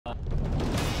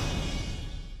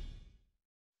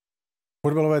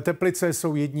Fotbalové Teplice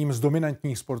jsou jedním z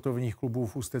dominantních sportovních klubů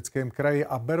v Ústeckém kraji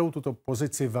a berou tuto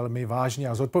pozici velmi vážně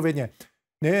a zodpovědně.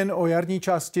 Nejen o jarní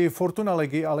části Fortuna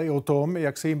ligy, ale i o tom,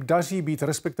 jak se jim daří být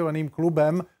respektovaným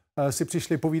klubem, si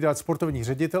přišli povídat sportovní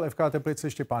ředitel FK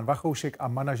Teplice Štěpán Vachoušek a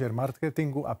manažer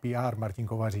marketingu a PR Martin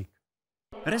Kovařík.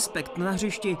 Respekt na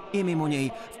hřišti i mimo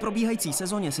něj. V probíhající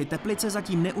sezóně si Teplice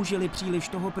zatím neužili příliš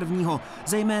toho prvního,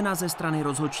 zejména ze strany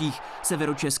rozhodčích.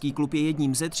 Severočeský klub je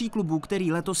jedním ze 3 klubů,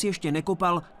 který letos ještě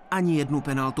nekopal ani jednu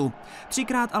penaltu.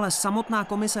 3krát ale samotná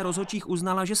komise rozhodčích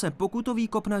uznala, že se pokutový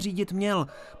kop nařídit měl.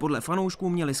 Podle fanoušků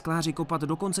měli skláři kopat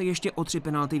dokonce ještě o 3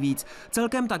 penalty víc.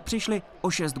 Celkem tak přišli o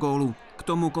 6 gólů. K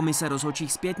tomu komise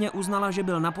rozhodčích zpětně uznala, že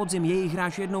byl na podzim jejich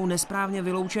hráč jednou nesprávně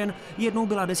vyloučen, jednou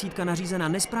byla desítka nařízena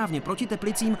nesprávně proti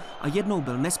Teplicím a jednou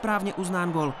byl nesprávně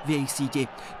uznán gól v jejich síti.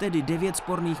 Tedy 9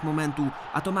 sporných momentů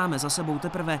a to máme za sebou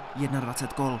teprve 21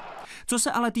 kol. Co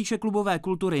se ale týče klubové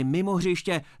kultury mimo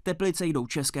hřiště, Teplice jdou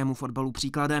českému fotbalu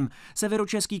příkladem.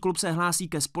 Severočeský klub se hlásí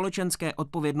ke společenské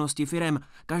odpovědnosti firem.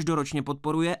 Každoročně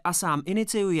podporuje a sám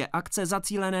iniciuje akce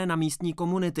zacílené na místní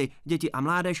komunity, děti a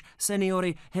mládež,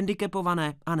 seniory,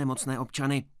 handicapované a nemocné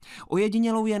občany.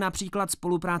 Ojedinělou je například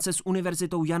spolupráce s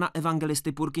Univerzitou Jana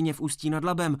Evangelisty Purkyně v Ústí nad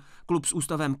Labem. Klub s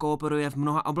ústavem kooperuje v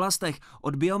mnoha oblastech,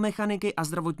 od biomechaniky a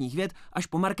zdravotních věd až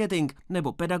po marketing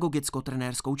nebo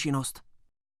pedagogicko-trenérskou činnost.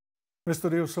 Ve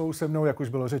studiu jsou se mnou, jak už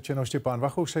bylo řečeno, Štěpán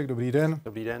Vachoušek, dobrý den.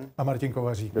 Dobrý den. A Martin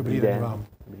Kovařík, dobrý den vám.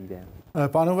 Dobrý den.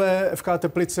 Pánové, FK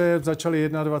Teplice začali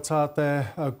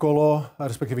 21. kolo,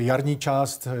 respektive jarní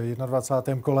část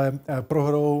 21. kole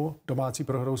domácí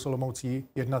prohrou s Olomoucí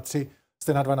 1-3.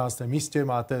 Jste na 12. místě,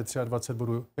 máte 23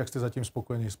 bodů. Jak jste zatím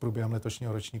spokojeni s průběhem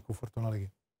letošního ročníku Fortuna ligy?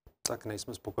 Tak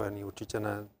nejsme spokojení, určitě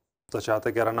ne.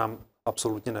 Začátek jara nám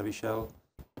absolutně nevyšel.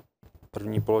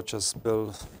 První poločas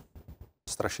byl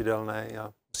strašidelný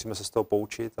a musíme se z toho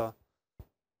poučit a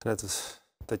hned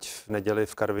teď v neděli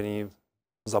v Karviní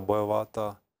zabojovat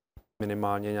a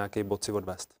minimálně nějaký bod si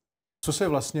odvést. Co se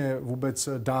vlastně vůbec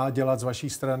dá dělat z vaší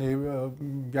strany?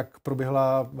 Jak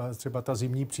proběhla třeba ta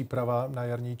zimní příprava na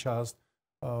jarní část?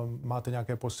 Máte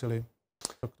nějaké posily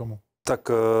k tomu?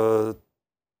 Tak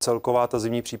celková ta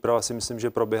zimní příprava si myslím, že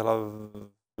proběhla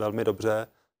velmi dobře.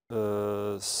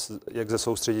 Jak se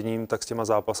soustředěním, tak s těma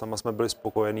zápasama jsme byli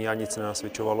spokojení a nic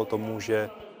nenasvědčovalo tomu, že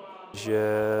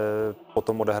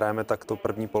potom odehrajeme takto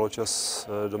první poločas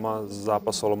doma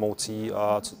zápas Olomoucí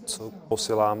a co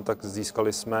posilám, tak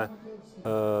získali jsme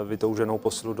vytouženou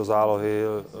posilu do zálohy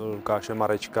Lukáše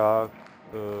Marečka,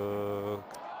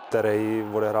 který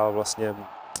odehrál vlastně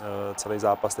celý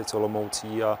zápas teď s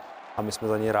Olomoucí a my jsme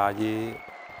za něj rádi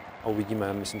a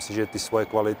uvidíme. Myslím si, že ty svoje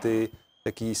kvality,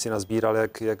 jaký si nazbíral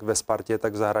jak ve Spartě,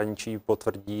 tak v zahraničí,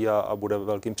 potvrdí a bude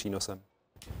velkým přínosem.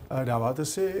 Dáváte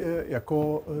si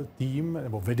jako tým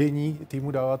nebo vedení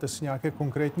týmu, dáváte si nějaké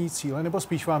konkrétní cíle, nebo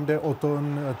spíš vám jde o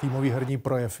ten týmový herní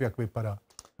projev, jak vypadá?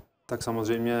 Tak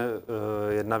samozřejmě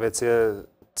jedna věc je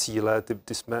cíle,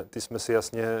 ty jsme si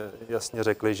jasně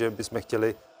řekli, že bychom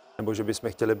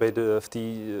chtěli být v té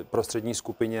prostřední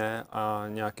skupině a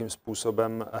nějakým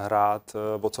způsobem hrát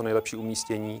o co nejlepší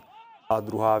umístění. A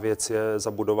druhá věc je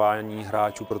zabudování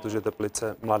hráčů,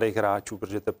 mladých hráčů,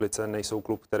 protože Teplice nejsou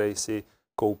klub, který si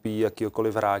koupí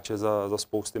jakýkoliv hráče za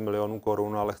spousty milionů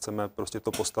korun, ale chceme prostě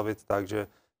to postavit tak,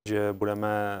 že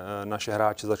budeme naše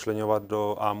hráče začleňovat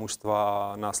do A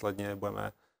mužstva a následně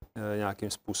budeme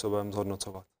nějakým způsobem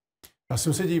zhodnocovat. Já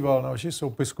jsem se díval na vaši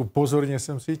soupisku, pozorně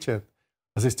jsem si četl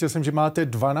a zjistil jsem, že máte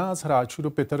 12 hráčů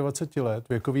do 25 let,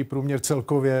 věkový průměr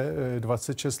celkově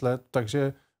 26 let,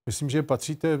 takže myslím, že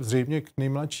patříte zřejmě k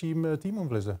nejmladším týmům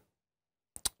v lize.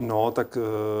 No, tak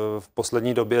v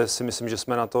poslední době si myslím, že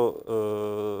jsme na to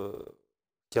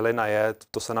chtěli najet.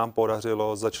 To se nám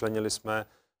podařilo, začlenili jsme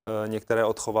některé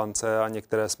odchovance a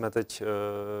některé jsme teď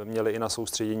měli i na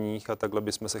soustředěních a takhle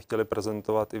bychom se chtěli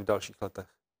prezentovat i v dalších letech.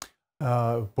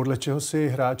 Podle čeho si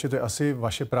hráče, to je asi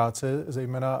vaše práce,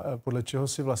 zejména podle čeho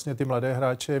si vlastně ty mladé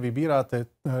hráče vybíráte?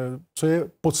 Co je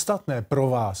podstatné pro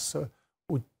vás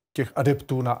těch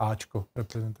adeptů na Ačko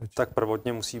reprezentační? Tak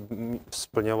prvotně musí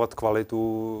splňovat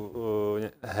kvalitu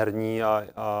herní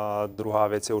a druhá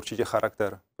věc je určitě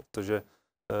charakter, protože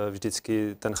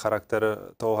vždycky ten charakter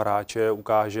toho hráče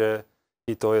ukáže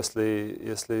i to,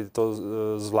 jestli to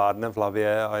zvládne v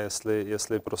hlavě a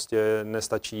jestli prostě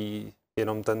nestačí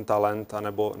jenom ten talent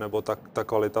nebo ta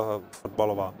kvalita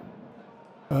fotbalová.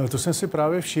 To jsem si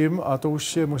právě všiml, a to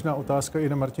už je možná otázka i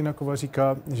na Martina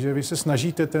Kovaříka, že vy se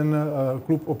snažíte ten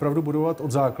klub opravdu budovat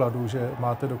od základu, že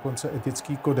máte dokonce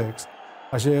etický kodex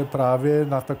a že právě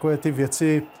na takové ty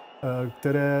věci,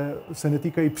 které se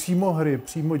netýkají přímo hry,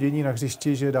 přímo dění na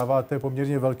hřišti, že dáváte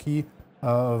poměrně velký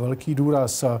velký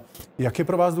důraz. Jak je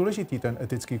pro vás důležitý ten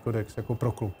etický kodex jako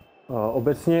pro klub?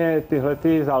 Obecně tyhle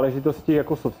ty záležitosti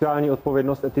jako sociální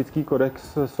odpovědnost, etický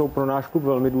kodex jsou pro náš klub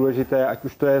velmi důležité, ať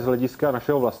už to je z hlediska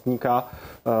našeho vlastníka,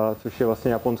 což je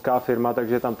vlastně japonská firma,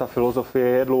 takže tam ta filozofie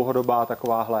je dlouhodobá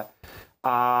takováhle.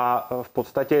 A v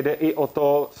podstatě jde i o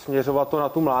to směřovat to na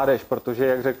tu mládež, protože,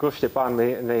 jak řekl Štěpán,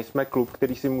 my nejsme klub,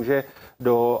 který si může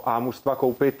do A mužstva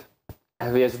koupit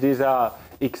hvězdy za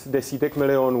x desítek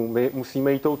milionů. My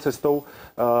musíme jít tou cestou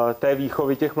té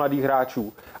výchovy těch mladých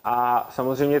hráčů. A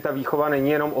samozřejmě ta výchova není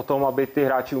jenom o tom, aby ty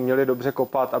hráči uměli dobře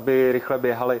kopat, aby rychle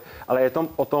běhali, ale je to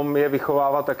o tom je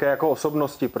vychovávat také jako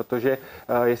osobnosti, protože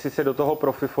jestli se do toho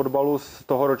profi fotbalu z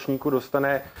toho ročníku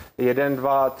dostane 1,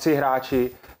 2, 3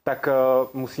 hráči, tak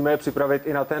musíme je připravit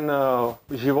i na ten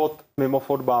život mimo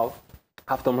fotbal.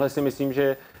 A v tomhle si myslím,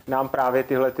 že nám právě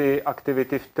tyhle ty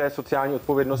aktivity v té sociální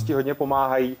odpovědnosti hodně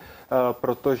pomáhají,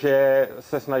 protože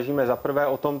se snažíme zaprvé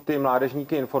o tom ty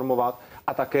mládežníky informovat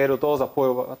a také do toho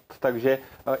zapojovat. Takže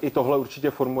i tohle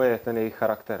určitě formuje ten jejich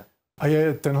charakter. A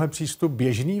je tenhle přístup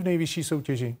běžný v nejvyšší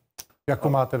soutěži? Jako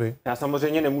máte vy? Já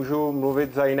samozřejmě nemůžu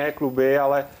mluvit za jiné kluby,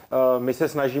 ale my se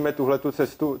snažíme tuhletu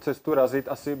cestu razit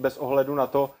asi bez ohledu na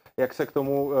to, jak se k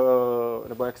tomu,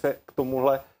 nebo jak se k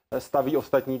tomuhle staví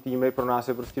ostatní týmy. Pro nás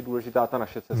je prostě důležitá ta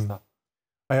naše cesta.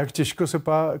 A jak těžko se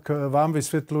pak vám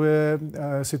vysvětluje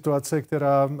situace,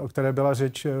 o které byla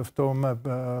řeč v tom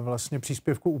vlastně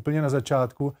příspěvku úplně na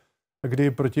začátku,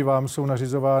 kdy proti vám jsou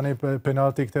nařizovány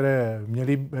penalty,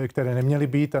 které neměly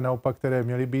být a naopak, které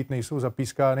měly být, nejsou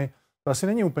zapískány. To asi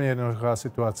není úplně jednoduchá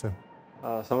situace.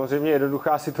 Samozřejmě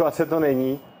jednoduchá situace to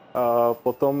není.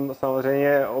 Potom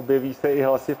samozřejmě objeví se i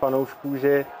hlasy fanoušků,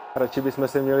 že radši bychom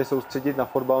se měli soustředit na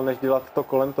fotbal, než dělat to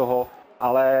kolem toho.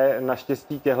 Ale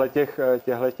naštěstí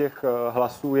těchto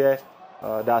hlasů je,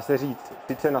 dá se říct,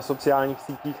 sice na sociálních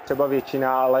sítích třeba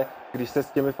většina, ale když se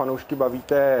s těmi fanoušky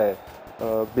bavíte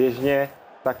běžně,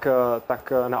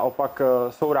 tak naopak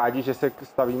jsou rádi, že se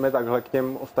stavíme takhle k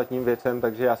těm ostatním věcem,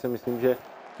 takže já si myslím,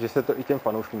 že se to i těm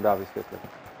fanouškům dá vysvětlit.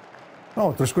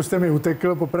 No, trošku jste mi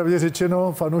utekl, popravdě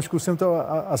řečeno, fanoušku jsem to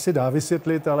asi dá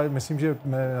vysvětlit, ale myslím, že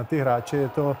na ty hráče je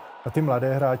to, na ty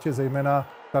mladé hráče zejména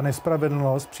ta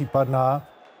nespravedlnost případná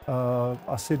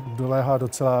asi doléhá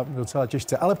docela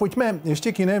těžce. Ale pojďme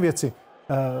ještě k jiné věci.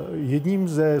 Jedním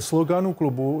ze sloganů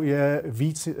klubu je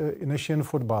víc než jen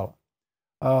fotbal.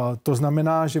 To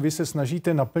znamená, že vy se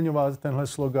snažíte naplňovat tenhle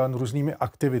slogan různými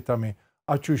aktivitami,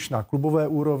 ať už na klubové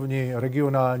úrovni,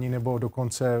 regionální nebo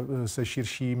dokonce se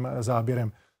širším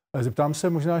záběrem. Zeptám se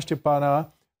možná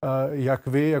Štěpána, jak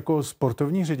vy jako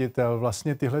sportovní ředitel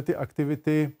vlastně tyhle ty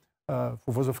aktivity v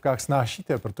uvozovkách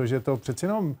snášíte, protože to přeci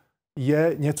jenom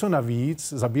je něco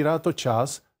navíc, zabírá to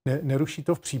čas, neruší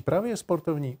to v přípravě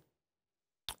sportovní?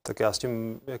 Tak já s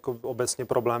tím jako obecně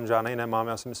problém žádnej nemám.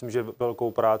 Já si myslím, že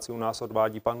velkou práci u nás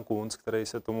odvádí pan Kunc, který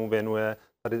se tomu věnuje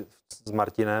tady s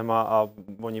Martinem a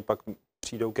oni pak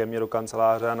přijdou ke mně do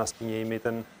kanceláře a nastínějí mi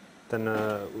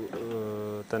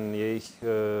ten jejich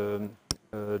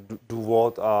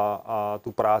důvod a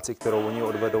tu práci, kterou oni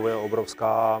odvedou, je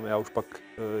obrovská. Já už pak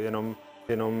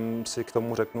jenom si k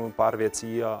tomu řeknu pár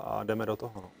věcí a jdeme do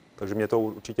toho. Takže mě to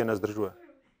určitě nezdržuje.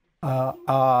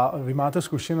 A vy máte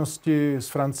zkušenosti z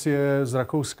Francie, z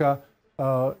Rakouska.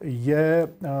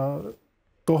 Je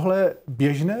tohle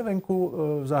běžné venku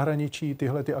v zahraničí,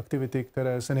 tyhle ty aktivity,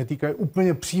 které se netýkají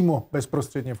úplně přímo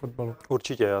bezprostředně fotbalu?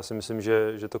 Určitě. Já si myslím,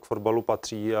 že to k fotbalu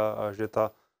patří a že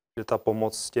ta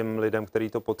pomoc těm lidem, kteří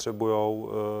to potřebují,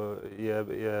 je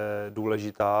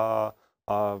důležitá.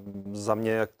 A za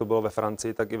mě, jak to bylo ve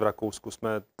Francii, tak i v Rakousku jsme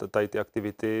tady ty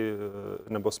aktivity,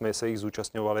 nebo jsme se jich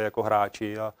zúčastňovali jako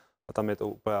hráči a tam je to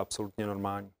úplně absolutně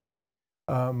normální.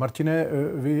 Martine,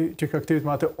 vy těch aktivit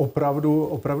máte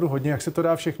opravdu hodně. Jak se to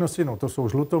dá všechno synout? To jsou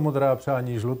žlutomodrá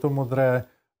přání, žlutomodré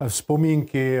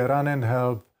vzpomínky, run and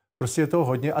help. Prostě je toho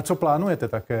hodně. A co plánujete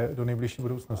také do nejbližší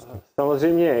budoucnosti?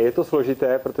 Samozřejmě je to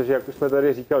složité, protože, jak už jsme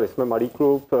tady říkali, jsme malý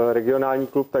klub, regionální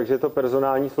klub, takže to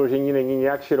personální složení není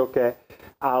nějak široké,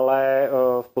 ale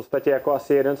v podstatě jako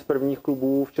asi jeden z prvních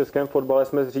klubů v českém fotbale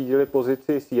jsme zřídili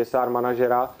pozici CSR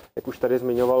manažera, jak už tady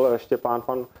zmiňoval Štěpán,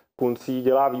 pan Kuncí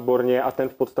dělá výborně a ten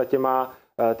v podstatě má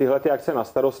tyhle ty akce na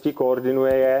starosti,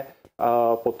 koordinuje je,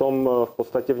 potom v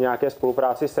podstatě v nějaké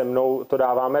spolupráci se mnou to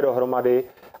dáváme dohromady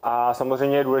a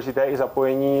samozřejmě je důležité i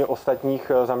zapojení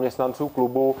ostatních zaměstnanců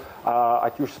klubu,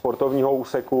 ať už sportovního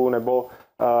úseku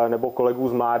nebo kolegů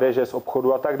z mládeže, z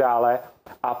obchodu a tak dále.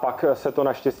 A pak se to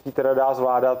naštěstí teda dá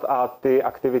zvládat a ty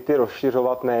aktivity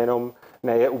rozšiřovat, nejenom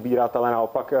ne je ubírat, ale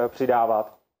naopak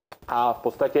přidávat. A v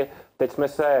podstatě teď jsme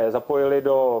se zapojili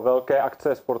do velké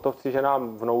akce Sportovci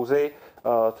ženám v nouzi.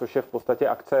 což je v podstatě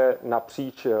akce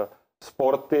napříč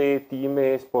sporty,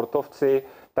 týmy, sportovci,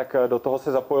 tak do toho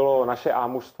se zapojilo naše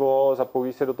A-mužstvo,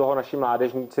 zapojí se do toho naši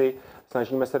mládežníci,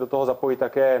 snažíme se do toho zapojit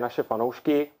také naše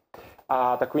fanoušky.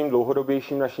 A takovým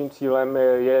dlouhodobějším naším cílem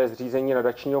je zřízení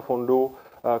nadačního fondu,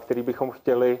 který bychom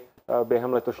chtěli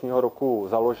během letošního roku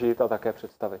založit a také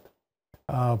představit.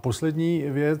 A poslední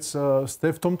věc,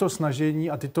 jste v tomto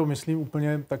snažení, a ty to myslím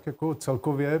úplně tak jako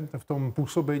celkově, v tom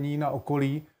působení na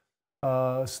okolí,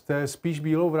 jste spíš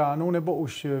bílou vránou, nebo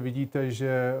už vidíte,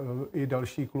 že i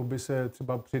další kluby se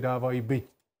třeba přidávají, byť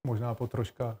možná po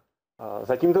troškách?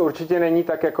 Zatím to určitě není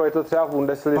tak, jako je to třeba v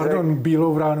Bundeslize. Pardon,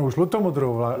 bílou vránou,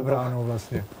 žlutomodrou vránou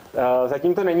vlastně.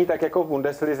 Zatím to není tak jako v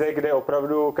Bundeslize, kde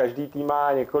opravdu každý tým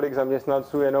má několik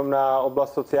zaměstnanců jenom na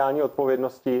oblast sociální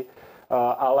odpovědnosti,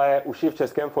 ale už i v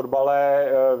českém fotbale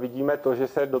vidíme to, že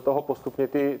se do toho postupně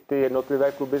ty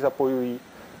jednotlivé kluby zapojují.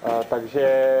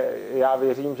 Takže já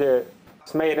věřím, že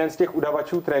jsme jeden z těch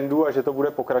udavačů trendů a že to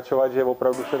bude pokračovat, že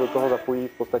opravdu se do toho zapojí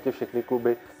v podstatě všechny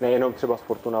kluby, nejenom třeba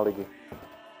Sportuna ligy.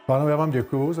 Pánové, já vám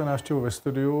děkuju za návštěvu ve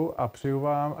studiu a přeju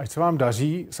vám, ať se vám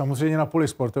daří, samozřejmě na poli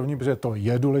sportovní, protože to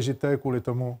je důležité, kvůli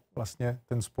tomu vlastně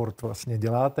ten sport vlastně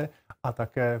děláte, a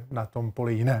také na tom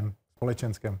poli jiném,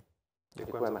 společenském.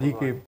 Děkujeme. Díky.